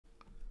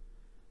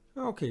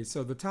Okay,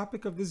 so the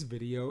topic of this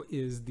video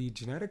is the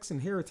genetics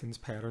inheritance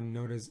pattern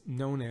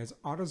known as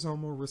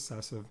autosomal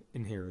recessive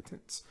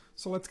inheritance.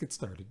 So let's get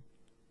started.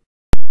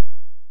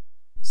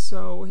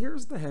 So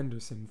here's the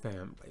Henderson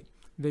family.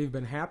 They've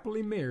been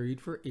happily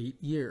married for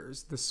 8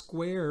 years. The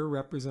square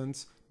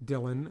represents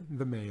Dylan,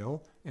 the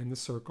male, and the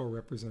circle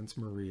represents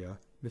Maria,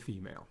 the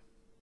female.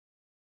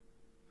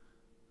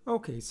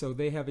 Okay, so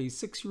they have a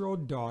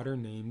 6-year-old daughter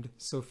named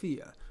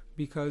Sophia.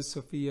 Because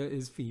Sophia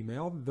is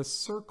female, the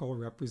circle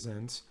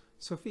represents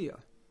Sophia.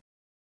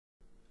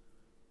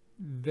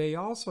 They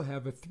also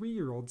have a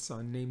 3-year-old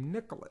son named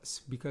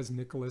Nicholas. Because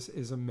Nicholas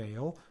is a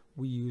male,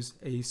 we use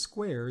a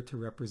square to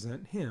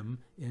represent him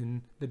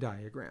in the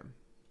diagram.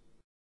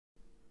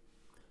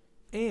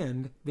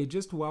 And they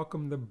just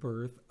welcomed the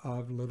birth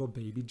of little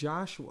baby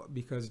Joshua.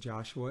 Because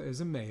Joshua is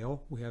a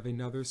male, we have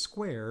another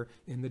square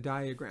in the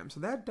diagram.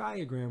 So that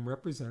diagram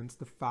represents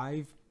the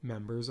 5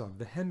 members of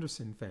the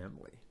Henderson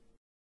family.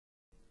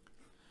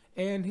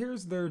 And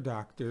here's their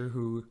doctor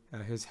who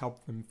has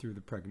helped them through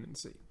the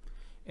pregnancy.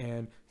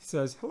 And he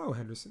says, "Hello,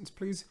 Hendersons,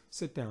 please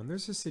sit down.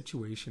 There's a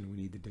situation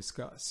we need to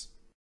discuss."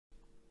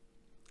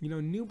 You know,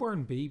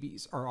 newborn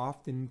babies are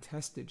often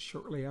tested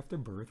shortly after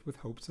birth with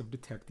hopes of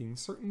detecting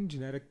certain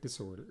genetic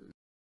disorders.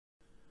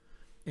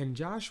 And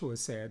Joshua,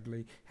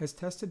 sadly, has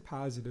tested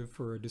positive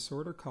for a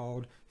disorder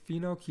called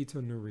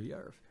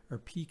phenylketonuria, or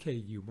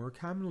PKU, more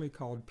commonly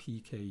called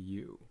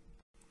PKU.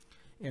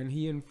 And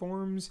he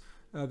informs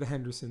the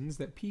Hendersons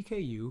that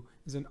PKU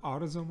is an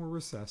autosomal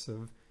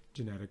recessive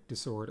genetic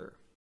disorder.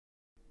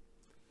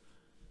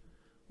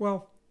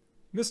 Well,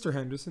 Mr.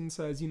 Henderson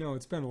says,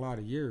 it's been a lot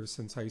of years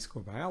since high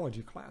school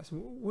biology class.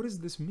 What does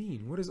this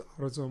mean? What does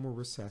autosomal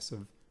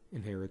recessive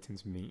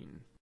inheritance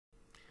mean?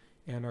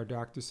 And our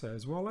doctor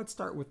says, well, let's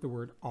start with the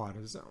word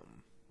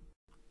autosome.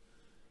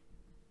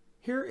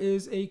 Here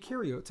is a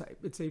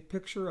karyotype. It's a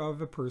picture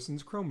of a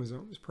person's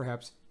chromosomes,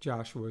 perhaps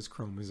Joshua's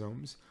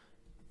chromosomes.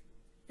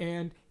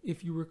 And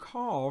if you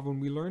recall, when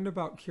we learned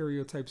about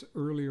karyotypes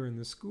earlier in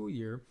the school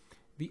year,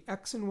 the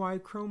X and Y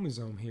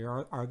chromosome here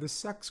are the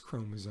sex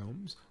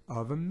chromosomes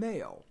of a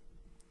male.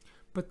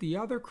 But the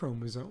other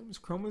chromosomes,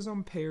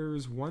 chromosome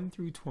pairs 1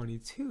 through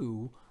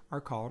 22,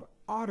 are called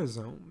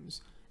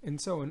autosomes.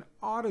 And so an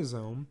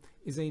autosome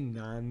is a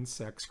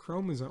non-sex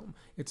chromosome.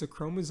 It's a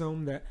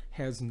chromosome that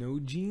has no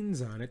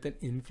genes on it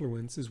that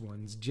influences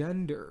one's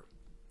gender.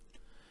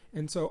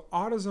 And so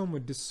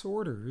autosomal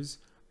disorders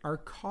are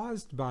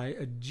caused by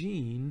a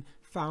gene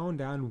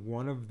found on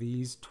one of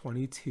these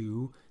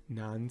 22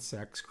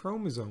 non-sex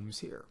chromosomes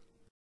here.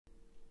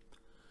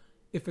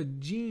 If a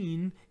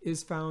gene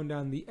is found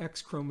on the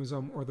X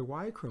chromosome or the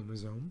Y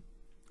chromosome,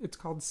 it's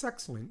called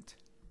sex-linked.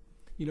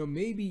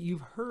 Maybe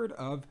you've heard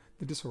of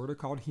the disorder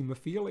called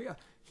hemophilia.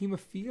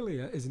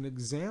 Hemophilia is an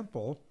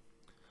example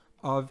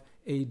of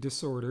a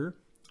disorder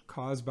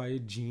caused by a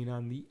gene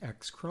on the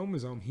X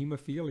chromosome.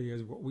 Hemophilia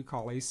is what we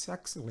call a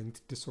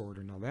sex-linked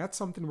disorder. Now that's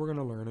something we're going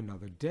to learn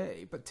another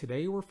day, but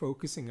today we're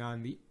focusing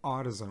on the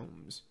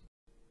autosomes.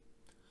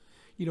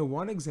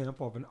 One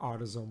example of an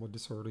autosomal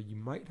disorder you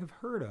might have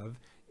heard of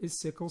is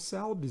sickle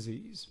cell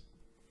disease.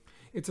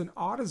 It's an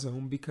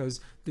autosome because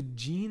the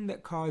gene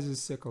that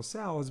causes sickle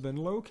cell has been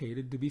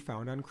located to be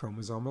found on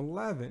chromosome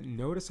 11.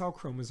 Notice how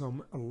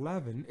chromosome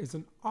 11 is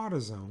an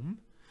autosome.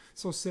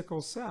 So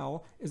sickle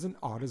cell is an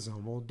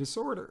autosomal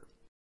disorder.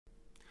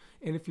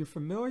 And if you're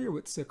familiar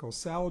with sickle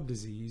cell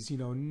disease,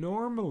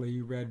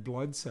 normally red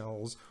blood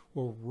cells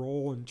will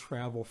roll and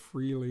travel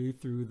freely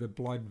through the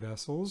blood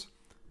vessels.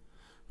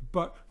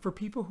 But for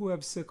people who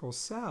have sickle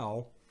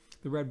cell,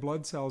 the red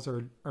blood cells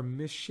are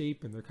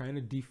misshapen, they're kind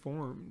of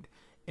deformed.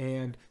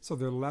 And so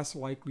they're less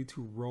likely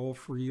to roll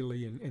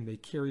freely and they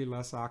carry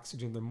less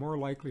oxygen. They're more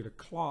likely to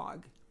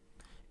clog.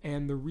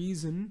 And the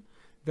reason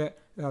that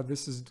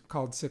this is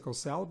called sickle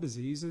cell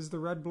disease is the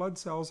red blood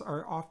cells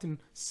are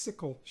often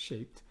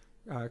sickle-shaped,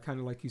 kind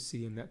of like you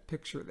see in that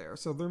picture there.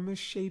 So they're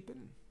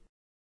misshapen.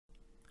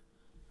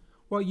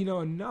 Well,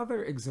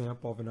 another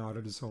example of an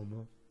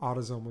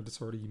autosomal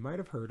disorder you might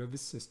have heard of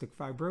is cystic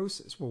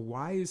fibrosis. Well,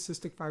 why is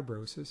cystic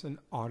fibrosis an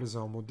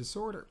autosomal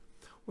disorder?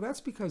 Well,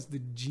 that's because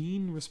the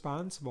gene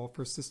responsible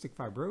for cystic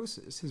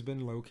fibrosis has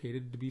been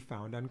located to be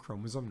found on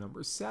chromosome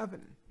number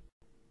 7.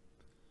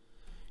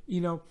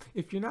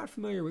 If you're not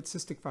familiar with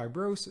cystic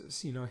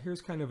fibrosis,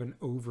 here's kind of an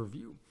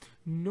overview.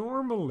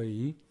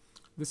 Normally,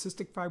 the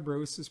cystic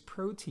fibrosis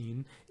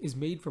protein is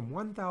made from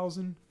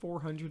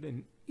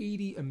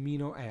 1,480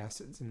 amino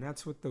acids, and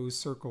that's what those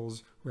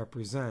circles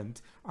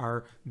represent,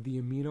 are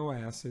the amino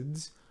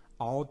acids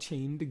all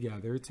chained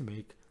together to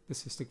make the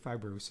cystic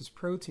fibrosis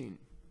protein.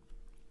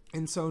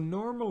 And so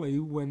normally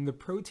when the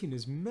protein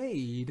is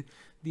made,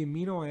 the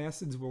amino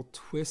acids will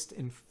twist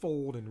and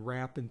fold and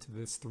wrap into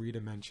this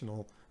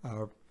 3-dimensional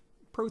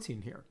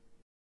protein here.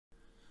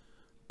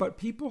 But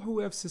people who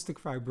have cystic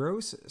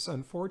fibrosis,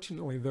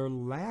 unfortunately, they're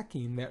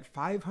lacking that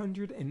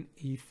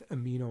 508th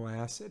amino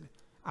acid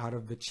out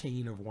of the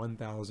chain of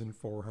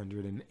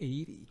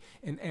 1,480.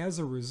 And as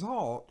a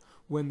result,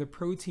 when the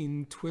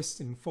protein twists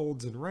and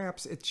folds and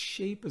wraps, its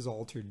shape is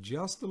altered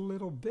just a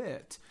little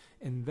bit,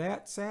 and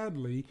that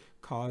sadly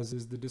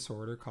causes the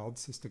disorder called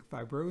cystic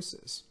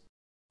fibrosis.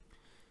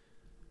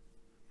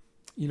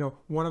 You know,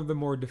 one of the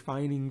more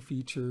defining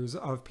features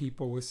of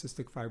people with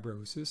cystic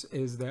fibrosis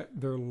is that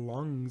their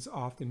lungs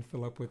often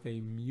fill up with a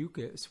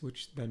mucus,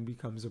 which then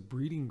becomes a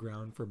breeding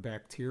ground for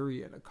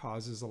bacteria, and it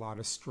causes a lot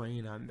of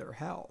strain on their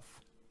health.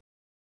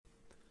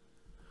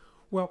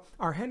 Well,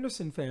 our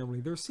Henderson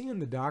family, they're seeing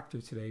the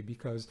doctor today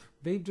because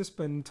they've just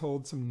been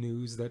told some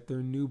news that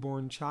their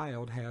newborn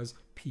child has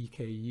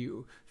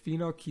PKU,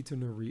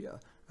 phenylketonuria.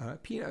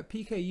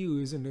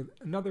 PKU is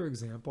another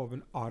example of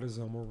an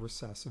autosomal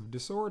recessive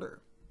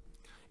disorder.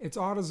 It's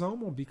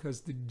autosomal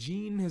because the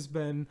gene has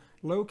been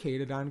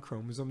located on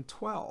chromosome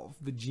 12.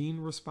 The gene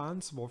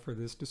responsible for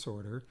this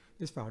disorder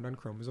is found on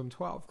chromosome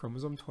 12.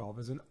 Chromosome 12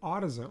 is an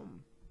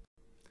autosome.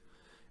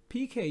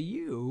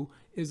 PKU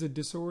is a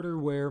disorder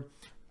where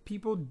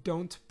people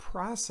don't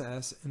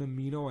process an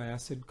amino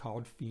acid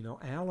called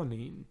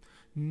phenylalanine.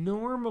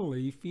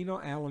 Normally,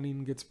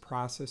 phenylalanine gets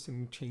processed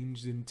and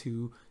changed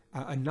into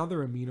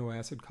another amino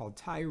acid called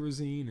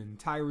tyrosine, and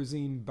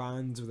tyrosine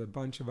bonds with a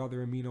bunch of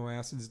other amino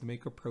acids to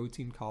make a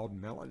protein called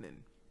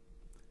melanin.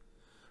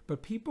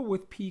 But people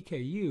with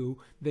PKU,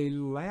 they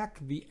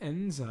lack the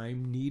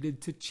enzyme needed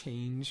to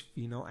change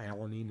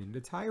phenylalanine into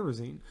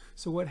tyrosine.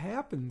 So what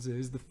happens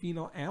is the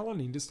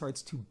phenylalanine just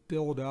starts to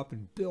build up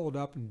and build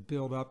up and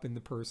build up in the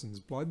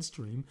person's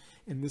bloodstream,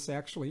 and this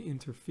actually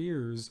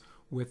interferes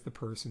with the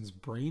person's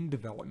brain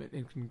development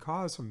and can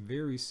cause some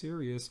very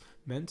serious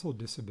mental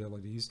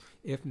disabilities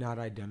if not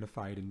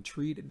identified and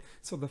treated.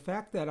 So the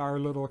fact that our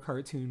little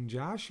cartoon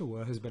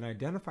Joshua has been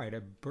identified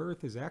at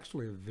birth is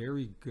actually a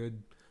very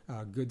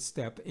good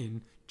step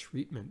in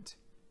treatment.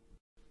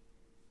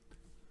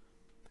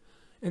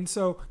 And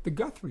so the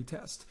Guthrie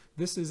Test,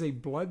 this is a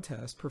blood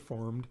test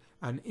performed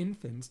on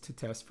infants to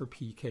test for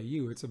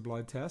PKU. It's a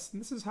blood test,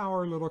 and this is how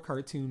our little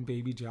cartoon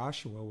baby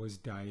Joshua was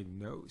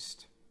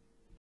diagnosed.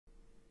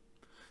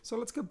 So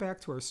let's get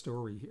back to our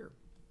story here.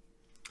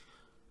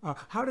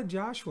 How did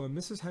Joshua,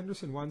 Mrs.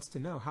 Henderson wants to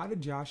know, how did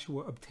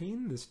Joshua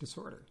obtain this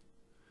disorder?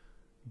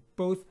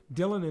 Both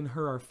Dylan and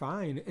her are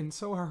fine, and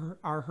so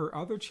are her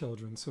other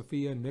children,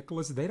 Sophia and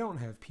Nicholas. They don't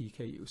have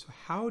PKU. So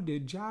how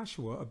did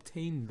Joshua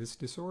obtain this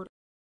disorder?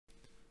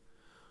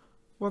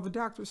 Well, the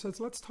doctor says,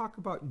 let's talk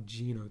about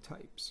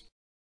genotypes.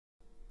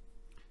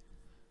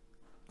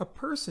 A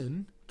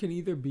person can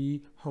either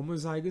be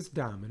homozygous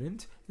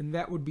dominant, and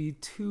that would be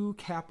 2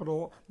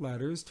 capital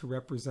letters to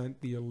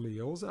represent the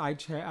alleles.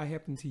 I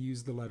happen to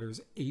use the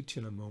letters H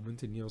in a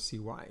moment, and you'll see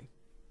why.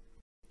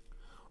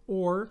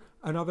 Or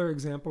another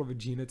example of a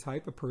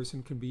genotype, a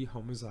person can be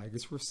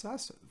homozygous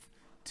recessive,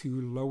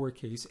 2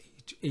 lowercase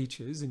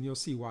h's, and you'll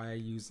see why I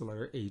use the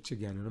letter H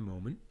again in a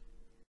moment.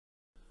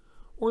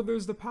 Or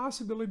there's the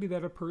possibility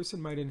that a person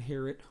might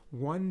inherit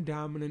 1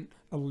 dominant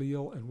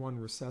allele and 1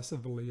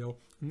 recessive allele,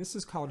 and this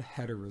is called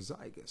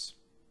heterozygous.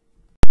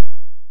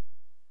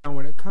 Now,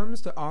 when it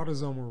comes to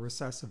autosomal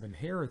recessive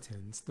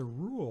inheritance, the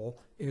rule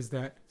is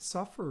that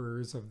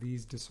sufferers of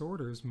these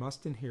disorders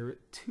must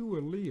inherit 2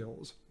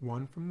 alleles,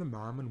 1 from the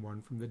mom and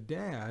 1 from the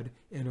dad,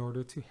 in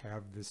order to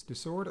have this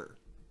disorder.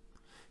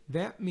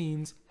 That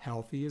means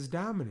healthy is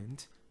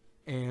dominant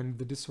and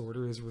the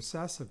disorder is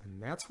recessive,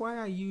 and that's why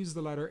I use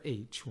the letter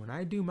H. When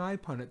I do my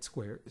Punnett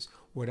squares,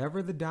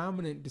 whatever the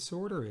dominant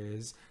disorder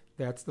is,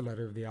 that's the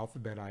letter of the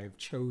alphabet I have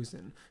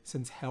chosen.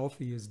 Since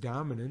healthy is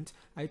dominant,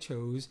 I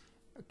chose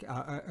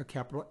a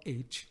capital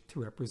H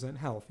to represent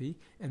healthy,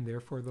 and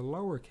therefore the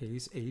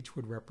lowercase h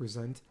would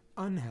represent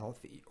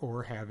unhealthy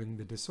or having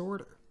the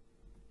disorder.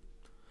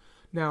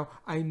 Now,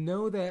 I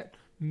know that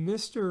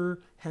Mr.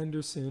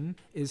 Henderson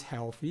is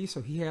healthy,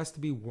 so he has to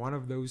be one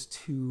of those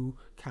 2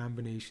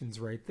 combinations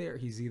right there.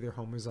 He's either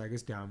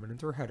homozygous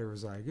dominant or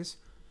heterozygous.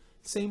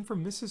 Same for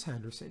Mrs.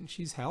 Henderson.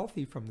 She's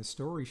healthy from the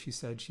story. She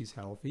said she's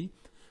healthy,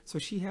 so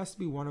she has to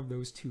be one of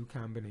those 2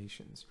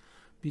 combinations.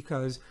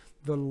 Because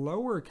the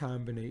lower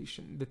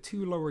combination, the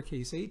 2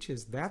 lowercase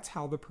h's, that's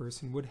how the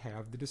person would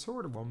have the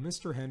disorder. Well,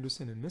 Mr.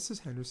 Henderson and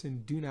Mrs.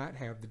 Henderson do not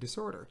have the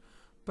disorder,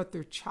 but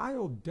their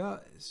child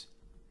does.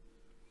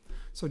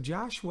 So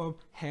Joshua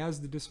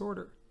has the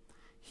disorder.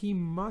 He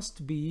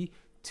must be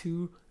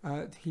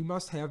he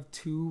must have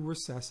 2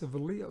 recessive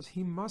alleles.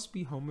 He must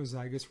be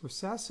homozygous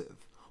recessive.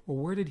 Well,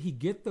 where did he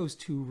get those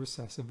 2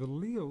 recessive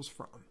alleles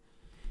from?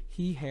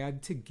 He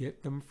had to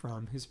get them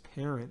from his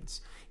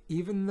parents.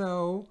 Even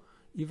though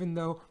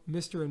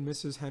Mr. and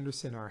Mrs.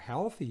 Henderson are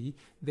healthy,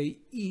 they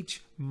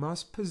each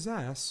must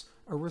possess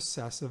a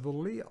recessive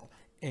allele,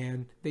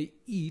 and they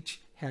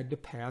each had to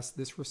pass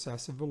this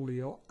recessive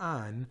allele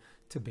on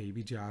to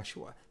baby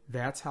Joshua.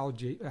 That's how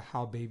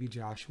baby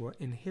Joshua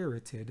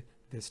inherited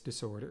this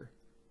disorder.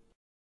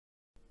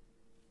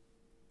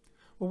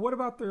 Well, what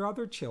about their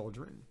other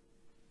children?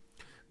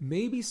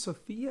 Maybe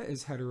Sophia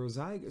is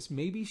heterozygous.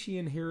 Maybe she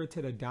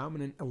inherited a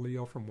dominant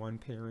allele from one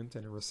parent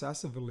and a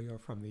recessive allele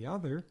from the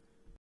other.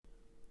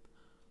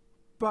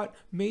 But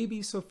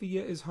maybe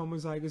Sophia is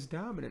homozygous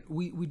dominant.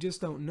 We just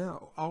don't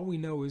know. All we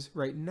know is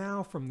right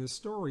now from this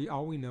story,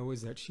 all we know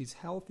is that she's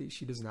healthy.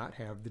 She does not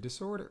have the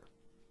disorder.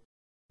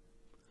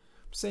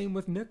 Same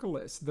with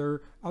Nicholas,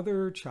 their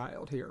other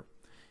child here.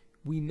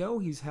 We know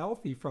he's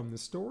healthy from the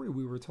story.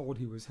 We were told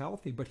he was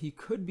healthy, but he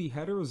could be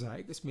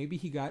heterozygous. Maybe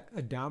he got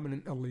a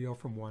dominant allele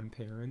from one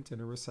parent and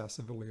a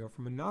recessive allele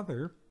from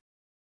another.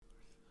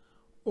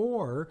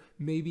 Or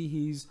maybe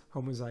he's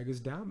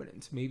homozygous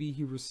dominant. Maybe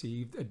he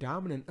received a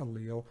dominant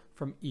allele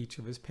from each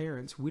of his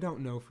parents. We don't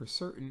know for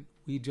certain.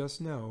 We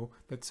just know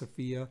that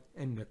Sophia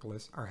and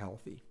Nicholas are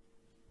healthy.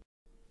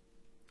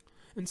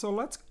 And so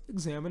let's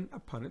examine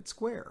a Punnett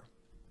Square.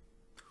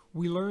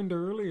 We learned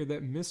earlier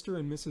that Mr.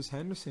 and Mrs.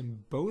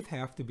 Henderson both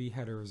have to be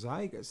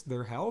heterozygous.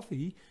 They're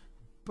healthy,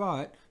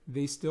 but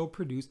they still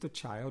produced a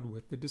child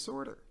with the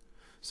disorder.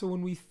 So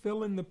when we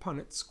fill in the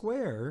Punnett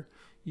Square,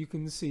 you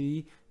can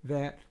see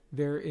that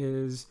there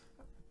is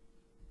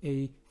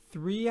a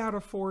 3 out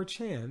of 4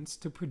 chance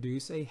to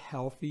produce a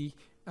healthy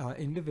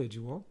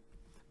individual,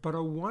 but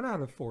a 1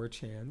 out of 4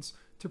 chance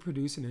to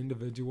produce an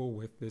individual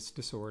with this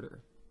disorder.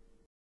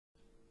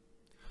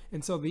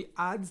 And so the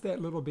odds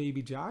that little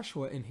baby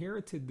Joshua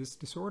inherited this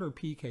disorder,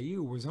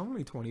 PKU, was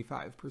only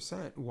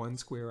 25%, 1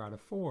 square out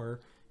of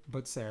 4,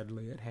 but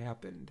sadly it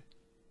happened.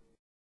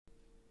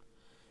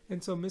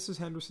 And so Mrs.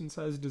 Henderson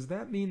says, does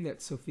that mean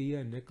that Sophia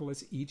and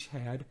Nicholas each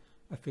had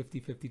a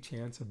 50-50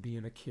 chance of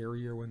being a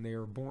carrier when they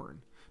were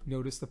born?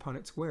 Notice the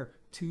Punnett Square.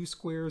 2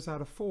 squares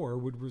out of 4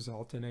 would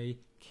result in a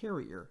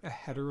carrier, a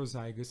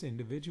heterozygous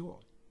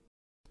individual.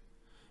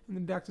 And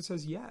the doctor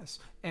says yes,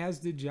 as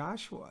did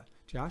Joshua.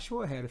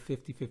 Joshua had a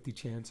 50-50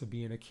 chance of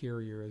being a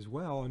carrier as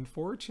well.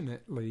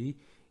 Unfortunately,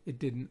 it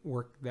didn't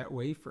work that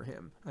way for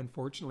him.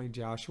 Unfortunately,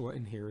 Joshua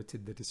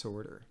inherited the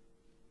disorder.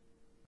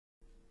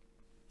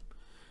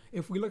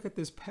 If we look at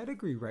this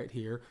pedigree right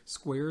here,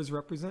 squares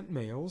represent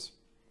males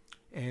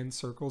and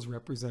circles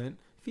represent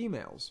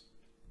females.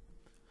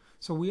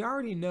 So we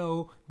already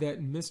know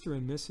that Mr.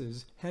 and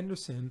Mrs.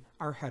 Henderson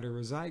are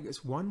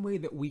heterozygous. One way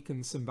that we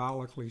can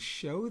symbolically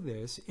show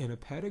this in a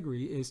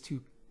pedigree is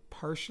to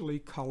partially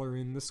color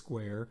in the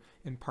square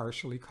and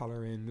partially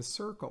color in the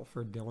circle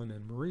for Dylan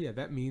and Maria.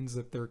 That means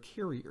that they're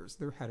carriers,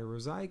 they're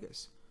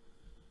heterozygous.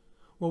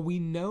 Well, we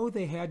know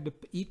they had to,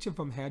 each of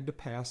them had to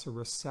pass a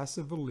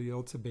recessive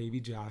allele to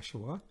baby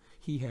Joshua.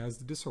 He has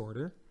the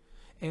disorder.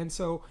 And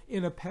so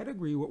in a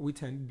pedigree, what we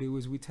tend to do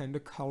is we tend to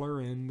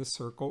color in the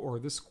circle or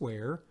the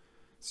square.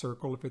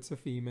 Circle if it's a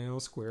female,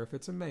 square if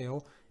it's a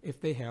male, if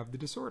they have the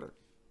disorder.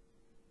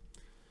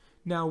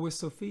 Now with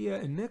Sophia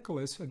and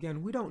Nicholas,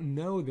 again, we don't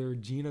know their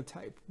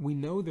genotype. We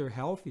know they're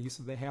healthy,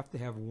 so they have to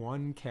have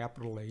 1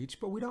 capital H,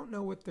 but we don't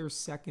know what their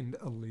second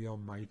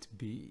allele might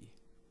be.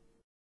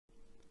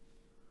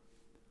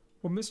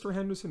 Well, Mr.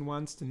 Henderson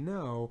wants to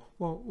know,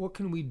 well, what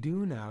can we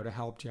do now to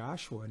help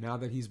Joshua now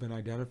that he's been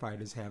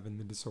identified as having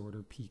the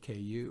disorder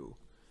PKU?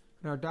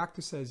 And our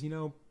doctor says, you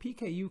know,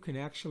 PKU can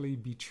actually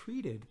be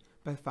treated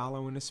by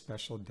following a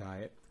special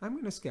diet. I'm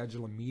going to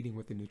schedule a meeting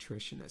with a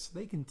nutritionist.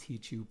 They can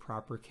teach you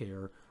proper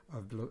care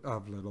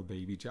of little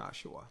baby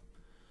Joshua.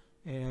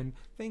 And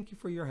thank you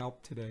for your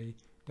help today,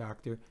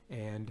 doctor.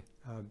 And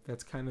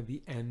that's kind of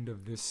the end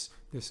of this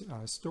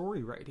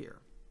story right here.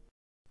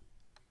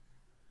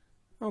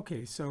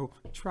 Okay, so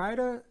try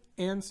to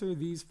answer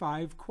these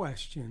 5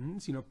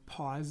 questions. You know,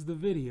 pause the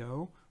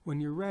video. When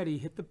you're ready,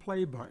 hit the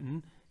play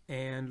button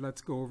and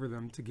let's go over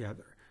them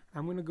together.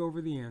 I'm going to go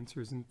over the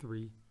answers in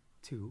 3,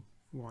 2,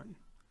 1.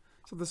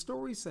 So the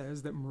story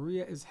says that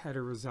Maria is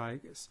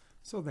heterozygous.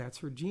 So that's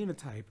her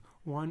genotype.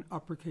 1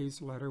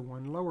 uppercase letter,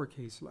 1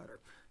 lowercase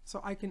letter.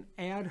 So I can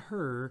add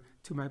her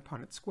to my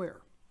Punnett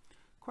Square.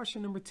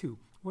 Question number 2.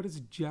 What is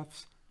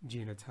Jeff's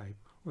genotype?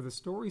 Well, the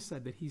story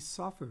said that he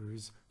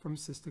suffers from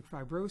cystic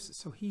fibrosis,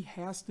 so he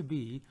has to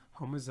be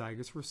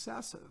homozygous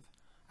recessive.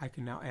 I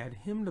can now add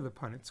him to the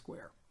Punnett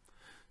Square.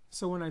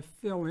 So when I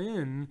fill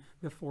in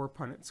the 4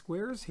 Punnett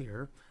Squares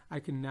here, I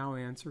can now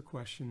answer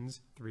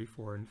questions 3,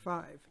 4, and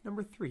 5.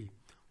 Number 3,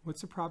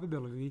 what's the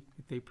probability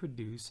that they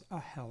produce a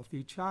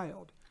healthy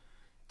child?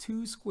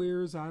 2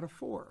 squares out of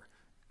 4,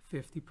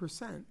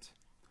 50%.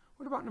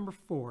 What about number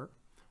 4?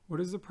 What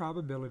is the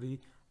probability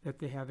that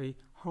they have a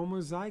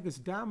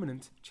homozygous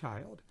dominant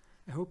child?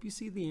 I hope you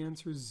see the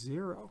answer is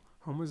 0.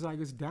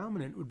 Homozygous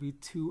dominant would be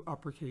 2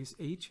 uppercase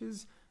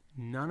H's.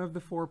 None of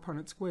the 4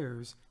 Punnett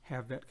Squares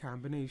have that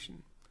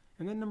combination.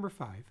 And then number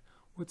 5,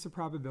 what's the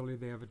probability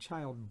they have a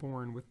child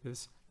born with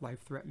this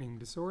life-threatening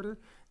disorder?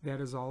 That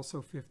is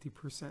also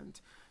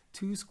 50%.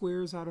 2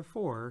 squares out of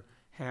 4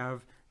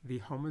 have the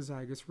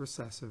homozygous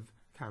recessive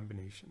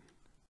combination.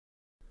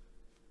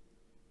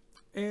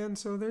 And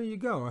so there you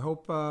go. I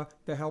hope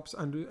that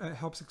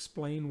helps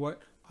explain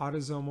what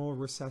autosomal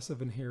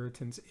recessive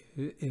inheritance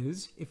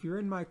is. If you're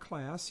in my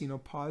class, you know,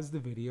 pause the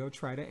video,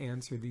 try to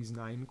answer these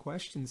 9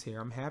 questions here.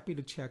 I'm happy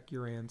to check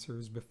your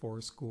answers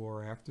before school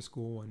or after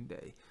school one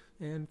day.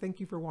 And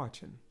thank you for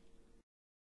watching.